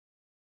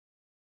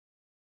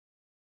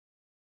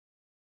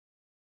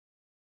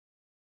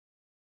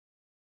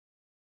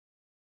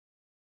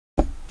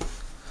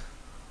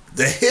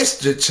the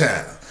History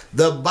Channel,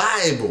 the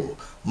Bible,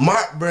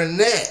 Mark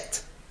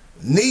Burnett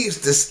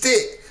needs to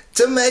stick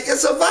to make a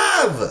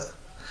Survivor.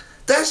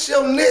 That's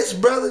your niche,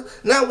 brother.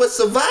 Now with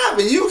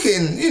Survivor, you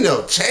can,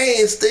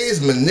 change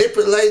things,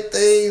 manipulate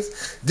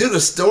things, do the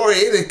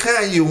story any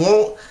kind you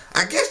want.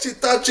 I guess you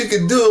thought you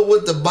could do it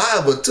with the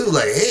Bible too.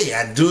 Like, hey,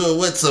 I do it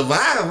with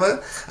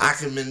Survivor. I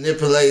can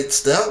manipulate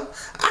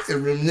stuff. I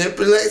can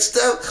manipulate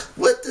stuff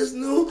with this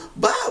new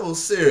Bible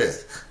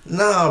series.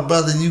 Nah,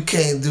 brother, you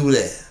can't do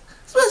that.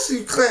 Especially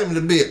you claiming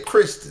to be a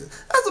Christian.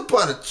 That's the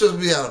part that trips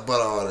me out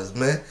about all this,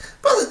 man.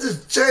 Brother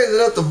just changing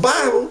up the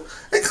Bible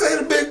and claim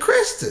to be a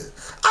Christian.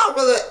 I'd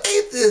rather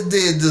atheists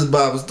did this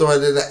Bible story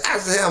than to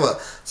actually have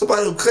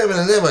somebody who claiming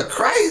the name of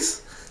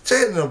Christ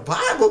changing the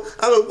Bible.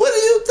 I mean, what do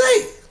you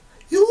think?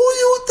 Who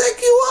you think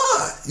you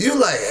are? You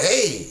like,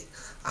 hey,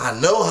 I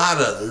know how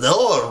the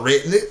Lord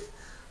written it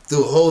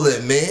through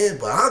holy men,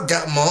 but I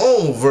got my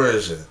own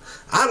version.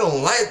 I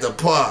don't like the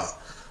part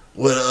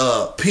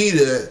where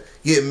Peter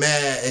get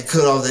mad and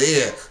cut off the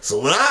ear. So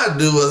what I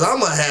do is I'm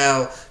going to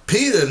have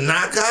Peter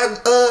knock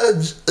out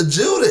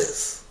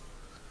Judas.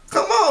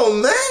 Come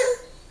on, man.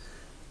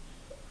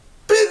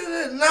 Peter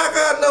didn't knock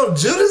out no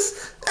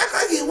Judas. Act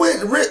like he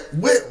went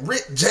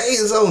Rick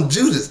James on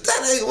Judas.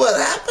 That ain't what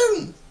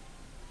happened.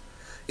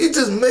 You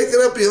just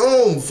making up your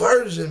own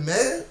version,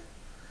 man.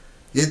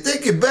 You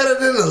think you're better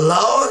than the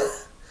Lord?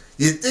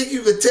 You think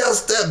you can tell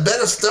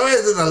better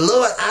stories than the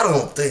Lord? I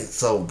don't think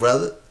so,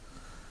 brother.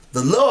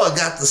 The Lord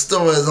got the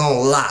stories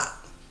on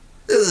lock.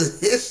 This is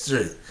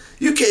history.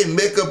 You can't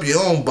make up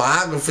your own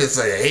biography and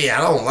say, hey,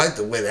 I don't like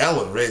the way that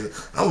was written.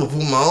 I'm going to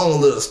put my own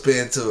little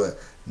spin to it.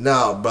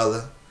 No,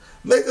 brother.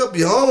 Make up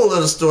your own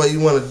little story you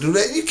want to do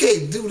that. You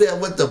can't do that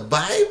with the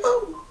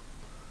Bible.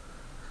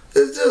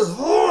 It's just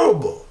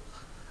horrible.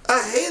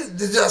 I hate it.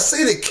 Did y'all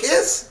see the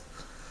kiss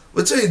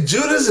between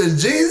Judas and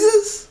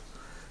Jesus?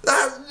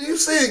 Now, you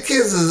see the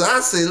kisses, I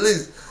see at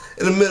least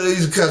in the Middle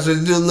East country,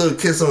 they do a little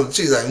kiss on the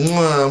cheek, like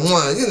mwah,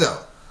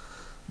 mwah,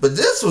 But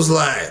this was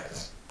like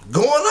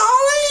going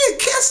all in,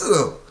 kissing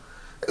him.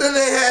 And then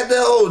they had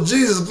that old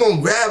Jesus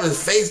gonna grab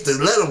his face to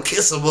let him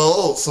kiss him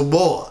some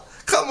more.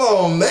 Come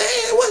on, man.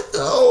 What the?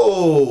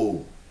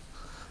 Oh.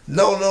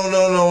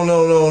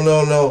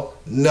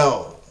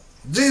 No.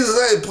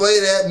 Jesus ain't play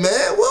that,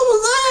 man. What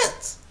was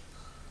that?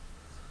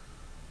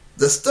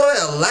 The story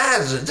of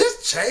Elijah,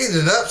 just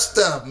changing up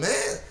stuff,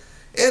 man.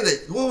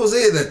 What was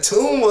he, in the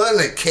tomb or in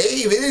the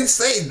cave? He didn't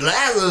say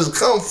Lazarus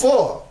come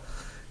forth.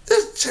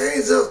 Just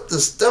change up the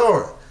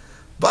story.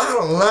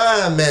 Bottom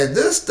line, man,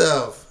 this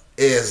stuff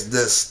is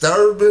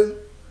disturbing.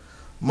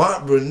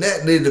 Mark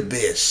Burnett need to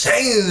be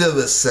ashamed of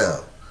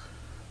himself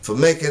for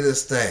making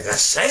this thing.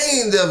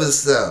 Ashamed of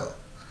himself.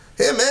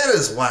 Him and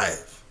his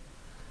wife.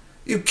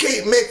 You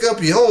can't make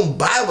up your own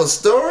Bible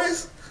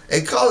stories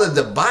and call it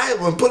the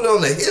Bible and put it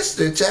on the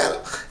History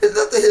Channel. There's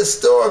nothing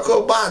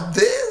historical about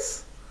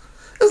this.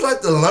 It's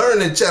like the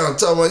Learning Channel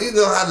talking about, you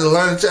know how the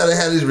Learning Channel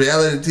had these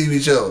reality TV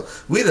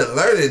shows. We the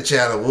Learning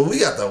Channel. Well, we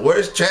got the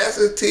worst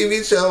trashy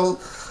TV shows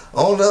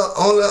on the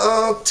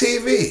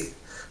TV.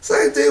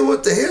 Same thing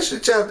with the History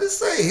Channel.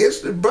 This ain't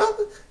history,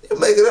 brother. You're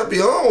making up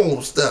your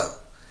own stuff.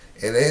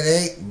 And it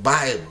ain't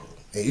Bible.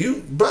 And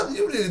you, brother,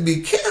 you need to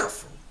be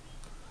careful.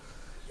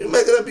 You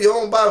making up your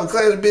own Bible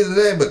claiming to be the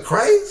name of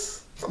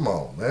Christ? Come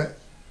on, man.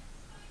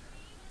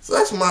 So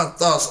that's my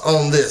thoughts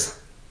on this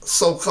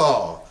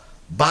so-called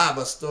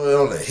Bible story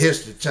on the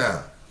History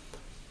Channel.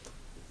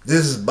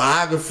 This is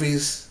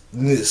biographies.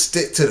 You need to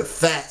stick to the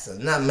facts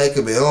and not make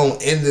up your own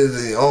endings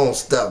and your own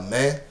stuff,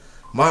 man.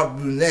 Mark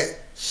Burnett,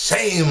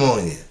 shame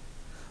on you.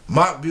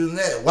 Mark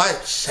Burnett,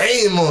 white,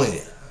 shame on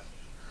you.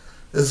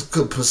 This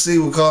could proceed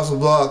with cause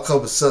of law,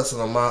 cover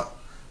sussing on my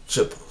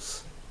triples.